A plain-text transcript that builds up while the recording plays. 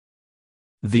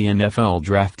The NFL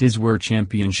draft is where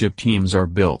championship teams are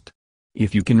built.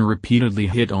 If you can repeatedly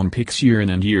hit on picks year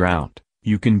in and year out,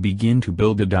 you can begin to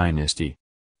build a dynasty.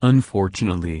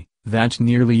 Unfortunately, that's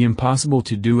nearly impossible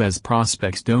to do as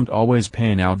prospects don't always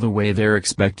pan out the way they're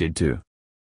expected to.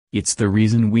 It's the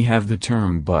reason we have the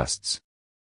term busts.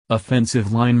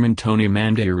 Offensive lineman Tony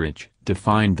Mandarich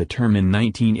defined the term in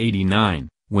 1989,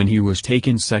 when he was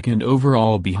taken second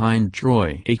overall behind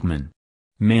Troy Aikman.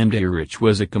 Mandarich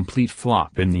was a complete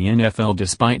flop in the NFL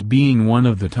despite being one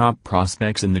of the top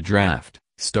prospects in the draft,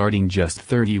 starting just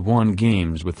 31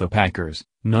 games with the Packers,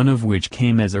 none of which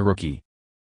came as a rookie.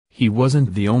 He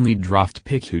wasn't the only draft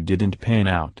pick who didn't pan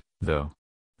out, though.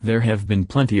 There have been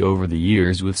plenty over the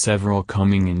years with several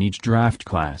coming in each draft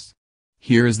class.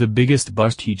 Here is the biggest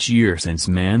bust each year since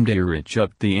Mandarich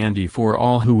upped the ante for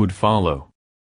all who would follow.